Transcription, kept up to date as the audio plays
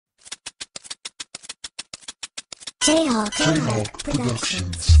J-Hawk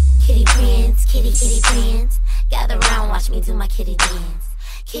Productions. Kitty friends, kitty friends, gather round, watch me do my kitty dance.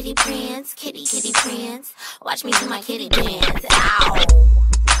 Kitty friends, kitty friends, watch me do my kitty dance. Ow!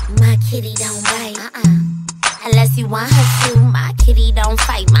 My kitty don't bite, unless you want her to. My kitty don't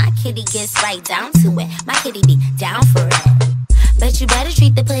fight, my kitty gets right down to it. My kitty be down for it. But you better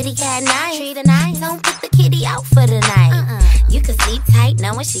treat the pretty cat nice. Treat her nice. Don't put the kitty out for the night. You can sleep tight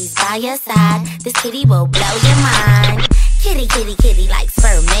knowing she's by your side. This kitty will blow your mind. Kitty likes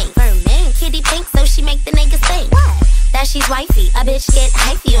fur mink. Kitty pink, so she make the niggas think that she's wifey. A bitch get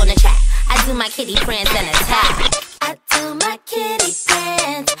hyphy on the track. I do my kitty friends and attack. I do my kitty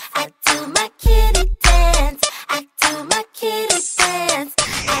dance. I do my kitty dance. I do my kitty dance.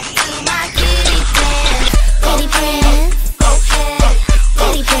 I do my kitty dance. Kitty friends.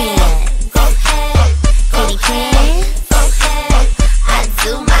 Kitty friends, go ahead. Kitty friends, go ahead. I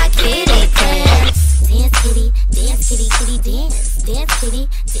do my kitty dance. Dance kitty, kitty dance. Dance kitty,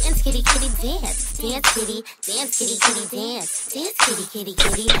 kitty dance. Dance kitty, kitty dance. Dance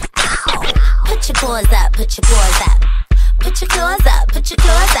kitty, ow. Put your paws up, put your paws up. Put your claws up, put your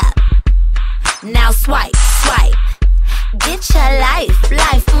claws up. Now swipe, swipe. Get your life,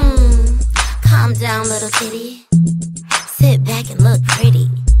 Calm down, little kitty. Sit back and look pretty.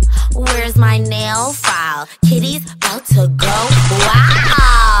 Where's my nail file? Kitty's about to go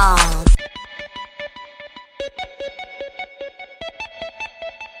wild.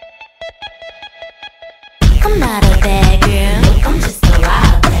 I'm not a bad girl, I'm just a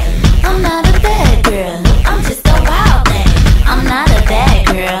wild thing. I'm not a bad girl, I'm just a wild thing. I'm not a bad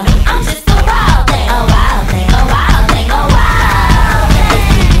girl, I'm just a wild thing. A wild thing, a wild thing, a wild thing.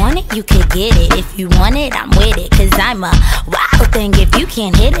 If you want it, you could get it. If you want it, I'm with it. Cause I'm a wild thing. If you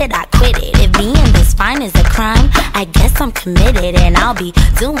can't hit it, I quit it. If being this fine is a crime, I guess I'm committed. And I'll be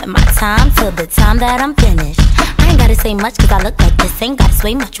doing my time till the time that I'm finished. I ain't gotta say much cause I look like this. Ain't gotta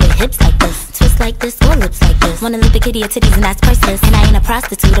sway much with hips like this, twist like this, or lips like this. Wanna leave the kitty or titties and that's priceless. And I ain't a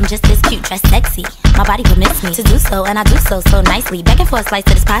prostitute, I'm just this cute, dressed sexy. My body permits me to do so, and I do so nicely. Begging for a slice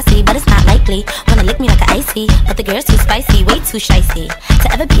of this posse, but it's not likely. Wanna lick me like a icy, but the girl's too spicy, way too shicey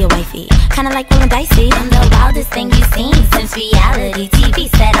to ever be a wifey. Kinda like rolling dicey. I'm the wildest thing you've seen since reality TV.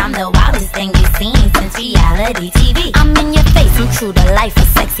 Said I'm the wildest thing you've seen since reality TV. I'm in your face, I'm true to life, a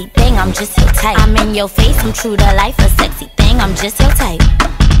sexy thing, I'm just your type. I'm in your face, I'm true to life, a sexy thing, I'm just your type.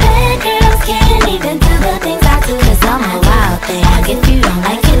 Bad girls can't even do the things I do, cause I'm a wild thing. If you don't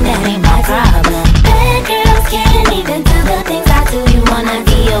like it, that ain't my problem. Bad girls can't even do the things I do. You wanna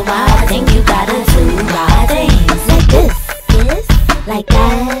be a wild thing, you gotta do wild things. Like this, like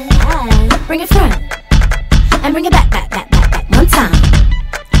that. Bring it front, and bring it back. One time,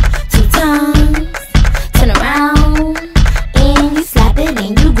 two times. Turn around, and you slap it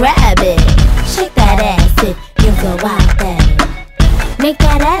and you grab it. Shake that ass if you're a wild thing. Make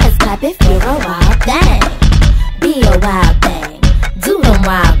that ass clap if you're a wild thing. Be a wild thing, do them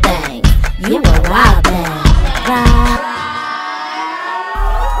wild things. You a wild thing.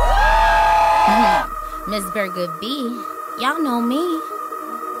 Miss Burger B, y'all know me.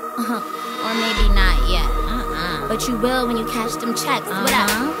 Or maybe not yet. But you will when you cash them checks. What up?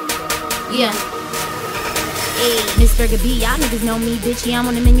 Yeah. Hey, Miss Burger B, y'all niggas know me, bitch. Yeah, I'm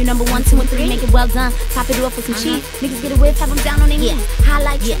on the menu number 1, 2, and 3. Make it well done, top it off with some cheese. Niggas get a whip, have them down on their knees. High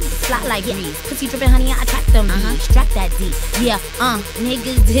like cheese, flat like grease. Pussy drippin' honey, I attract them. Strap that D. Yeah,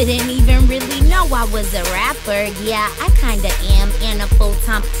 niggas didn't even really know I was a rapper. Yeah, I kinda am, and a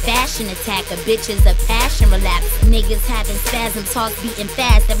full-time fashion attacker. Bitches a passion relapse. Niggas having spasm, talks beating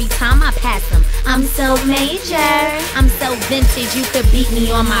fast every time I pass them. I'm so major, I'm so vintage, you could beat me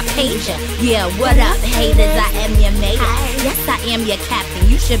on my pager. Yeah, what up, haters? I am your mayor. Yes, I am your captain.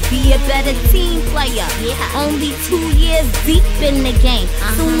 You should be a better team player. Only 2 years deep in the game.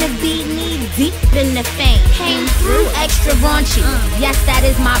 Soon to be knee deep in the fame. Came through extra raunchy. Yes, that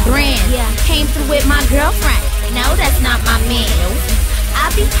is my brand. Came through with my girlfriend. No, that's not my man. I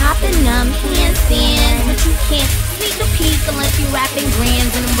be popping them handstands, but you can't sneak a peek unless you rapping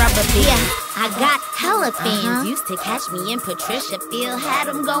grands and rubber bands. I got hella fans. Used to catch me in Patricia Field, had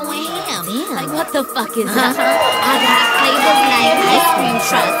them going ham. Like what the fuck is that? I got flavors like ice cream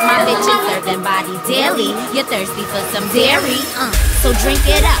trucks. My bitches serving body daily. You're thirsty for some dairy, so drink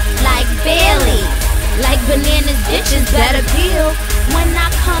it up like Bailey. Like bananas, bitches better peel. When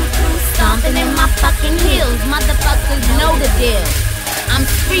I come through stomping in my fucking heels, motherfuckers know the deal. I'm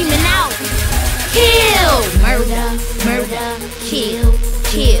screaming out, kill, murder, murder, kill,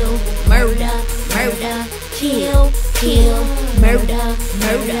 kill, murder, murder, kill, kill, murder,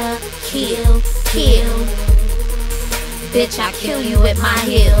 murder, kill, kill. Bitch, I kill you with my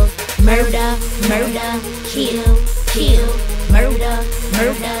heels. Murder, murder, kill, kill, murder,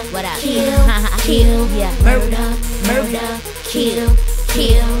 murder, what up? Kill, kill, yeah, murder, murder, kill,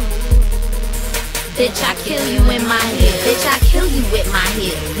 kill. Bitch, I kill you in my heels. Bitch, I kill you with my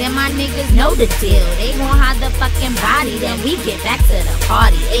heels. And my niggas know the deal. They gon' hide the fucking body, then we get back to the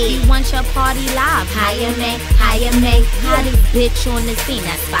party. If you want your party live, hire me, hire me. Hottest bitch on the scene,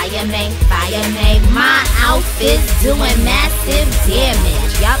 that's fire me, fire me. My outfit's doing massive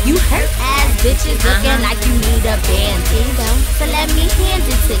damage. Yup, you hurt ass bitches looking like you need a band-aid. So let me hand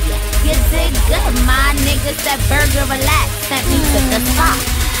it to you. You did good, my nigga said burger relax. Sent me to the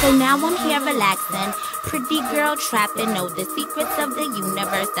spot. So now I'm here relaxing, pretty girl trapping, know the secrets of the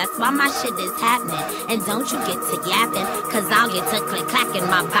universe, that's why my shit is happening. And don't you get to yapping, cause I'll get to click-clacking,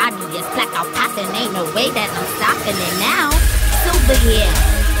 my body is blackout popping, ain't no way that I'm stopping it now. Silver hair,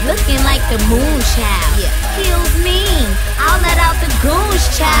 looking like the moon child, heels mean, I'll let out the goons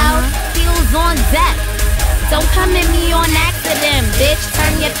child, heels on deck. Don't come at me on accident, bitch,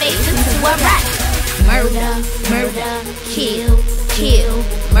 turn your face into a wreck. Murder, murder, kill, kill,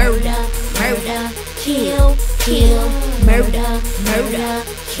 murder, murder, kill, kill, murder, murder,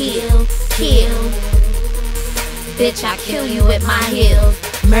 kill, kill. Bitch, I kill you with my heels.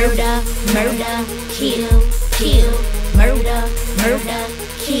 Murder, murder, kill, kill, murder, murder,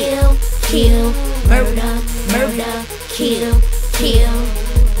 kill, kill, murder, murder, kill, kill.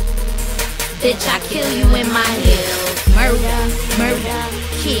 Bitch, I kill you in my heels. Murder, murder,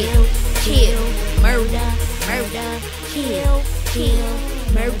 kill, kill, murder, murder, kill, kill,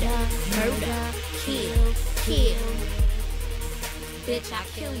 murder, murder, kill, kill. Bitch, I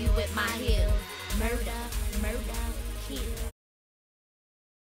kill you with my heels. Murder, murder, kill.